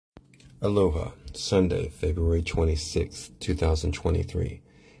Aloha, Sunday, February 26th, 2023.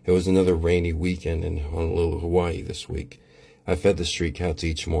 It was another rainy weekend in Honolulu, Hawaii this week. I fed the street cats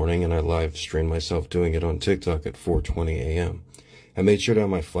each morning, and I live streamed myself doing it on TikTok at 4:20 a.m. I made sure to have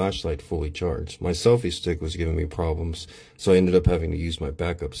my flashlight fully charged. My selfie stick was giving me problems, so I ended up having to use my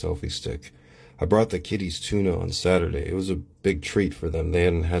backup selfie stick. I brought the kitties tuna on Saturday. It was a big treat for them. They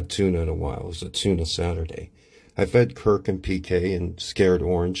hadn't had tuna in a while. It was a tuna Saturday. I fed Kirk and PK and Scared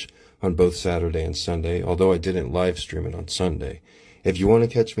Orange on both Saturday and Sunday, although I didn't live stream it on Sunday. If you want to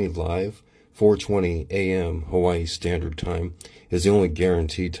catch me live, 4:20 a.m. Hawaii Standard Time is the only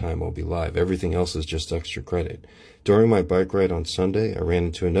guaranteed time I'll be live. Everything else is just extra credit. During my bike ride on Sunday, I ran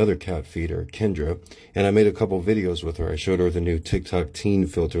into another cat feeder, Kendra, and I made a couple videos with her. I showed her the new TikTok teen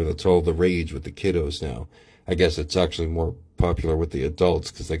filter that's all the rage with the kiddos now. I guess it's actually more popular with the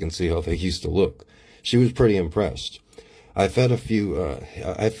adults because they can see how they used to look. She was pretty impressed. I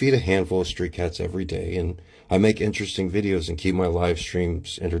feed a handful of street cats every day, and I make interesting videos and keep my live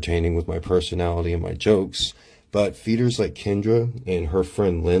streams entertaining with my personality and my jokes. But feeders like Kendra and her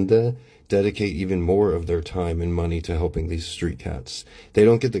friend Linda dedicate even more of their time and money to helping these street cats. They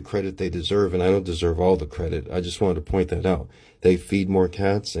don't get the credit they deserve, and I don't deserve all the credit. I just wanted to point that out. They feed more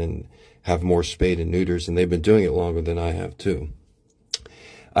cats and have more spayed and neuters, and they've been doing it longer than I have too.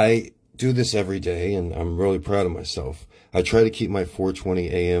 I do this every day, and I'm really proud of myself. I try to keep my 4:20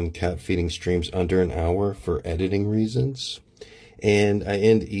 a.m. cat feeding streams under an hour for editing reasons, and I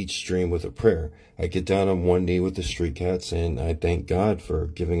end each stream with a prayer. I get down on one knee with the street cats, and I thank God for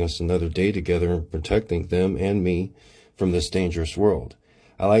giving us another day together and protecting them and me from this dangerous world.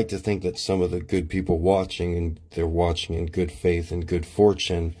 I like to think that some of the good people watching, and they're watching in good faith and good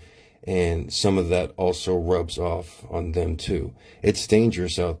fortune, and some of that also rubs off on them too. It's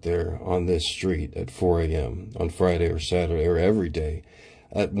dangerous out there on this street at 4 a.m. on Friday or Saturday or every day.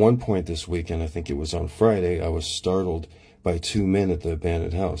 At one point this weekend, I think it was on Friday, I was startled by two men at the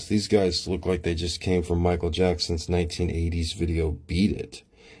abandoned house. These guys look like they just came from Michael Jackson's 1980s video, Beat It.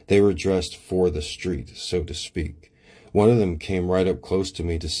 They were dressed for the street, so to speak. One of them came right up close to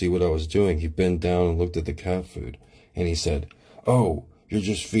me to see what I was doing. He bent down and looked at the cat food, and he said, "Oh, you're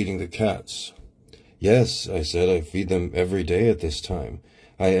just feeding the cats." "Yes," I said, "I feed them every day at this time."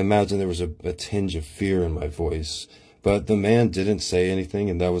 I imagine there was a tinge of fear in my voice, but the man didn't say anything,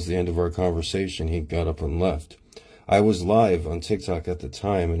 and that was the end of our conversation. He got up and left. I was live on TikTok at the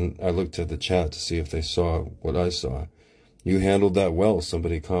time, and I looked at the chat to see if they saw what I saw. "You handled that well,"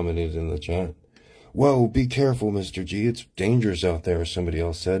 somebody commented in the chat. "Whoa, be careful, Mr.G. It's dangerous out there," somebody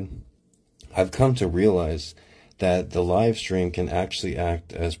else said. I've come to realize that the live stream can actually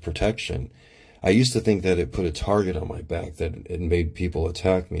act as protection. I used to think that it put a target on my back, that it made people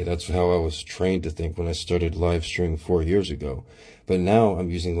attack me. That's how I was trained to think when I started live streaming 4 years ago. But now I'm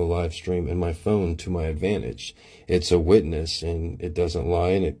using the live stream and my phone to my advantage. It's a witness, and it doesn't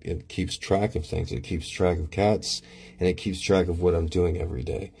lie, and it keeps track of things. It keeps track of cats, and it keeps track of what I'm doing every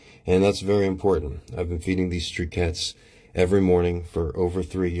day. And that's very important. I've been feeding these street cats every morning for over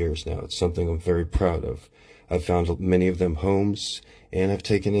 3 years now. It's something I'm very proud of. I've found many of them homes, and I've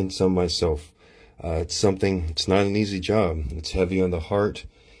taken in some myself. It's not an easy job. It's heavy on the heart,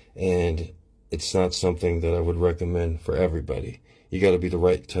 and it's not something that I would recommend for everybody. You got to be the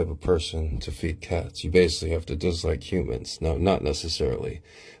right type of person to feed cats. You basically have to dislike humans. No, not necessarily,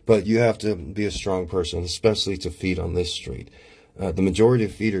 but you have to be a strong person, especially to feed on this street. The majority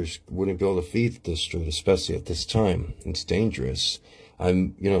of feeders wouldn't be able to feed this street, especially at this time. It's dangerous.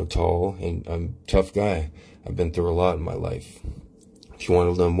 I'm, tall, and I'm a tough guy. I've been through a lot in my life. If you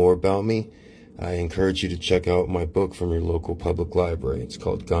want to learn more about me, I encourage you to check out my book from your local public library. It's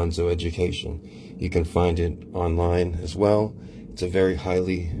called Gonzo Education. You can find it online as well. It's a very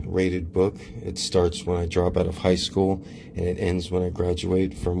highly rated book. It starts when I drop out of high school, and it ends when I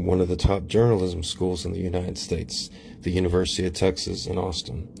graduate from one of the top journalism schools in the United States, the University of Texas in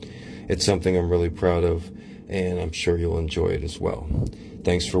Austin. It's something I'm really proud of, and I'm sure you'll enjoy it as well.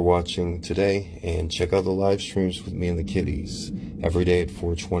 Thanks for watching today, and check out the live streams with me and the kitties every day at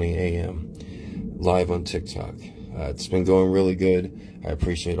 4:20 a.m. live on TikTok. It's been going really good. I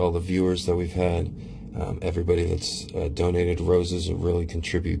appreciate all the viewers that we've had. Everybody that's donated roses. It really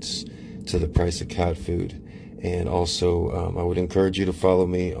contributes to the price of cat food. And also, I would encourage you to follow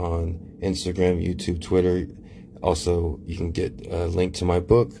me on Instagram, YouTube, Twitter. Also, you can get a link to my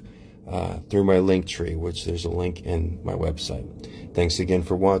book through my link tree, which there's a link in my website. Thanks again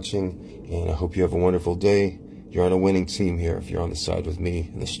for watching, and I hope you have a wonderful day. You're on a winning team here if you're on the side with me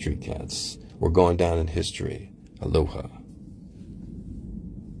and the street cats. We're going down in history. Aloha.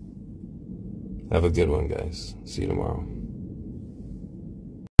 Have a good one, guys. See you tomorrow.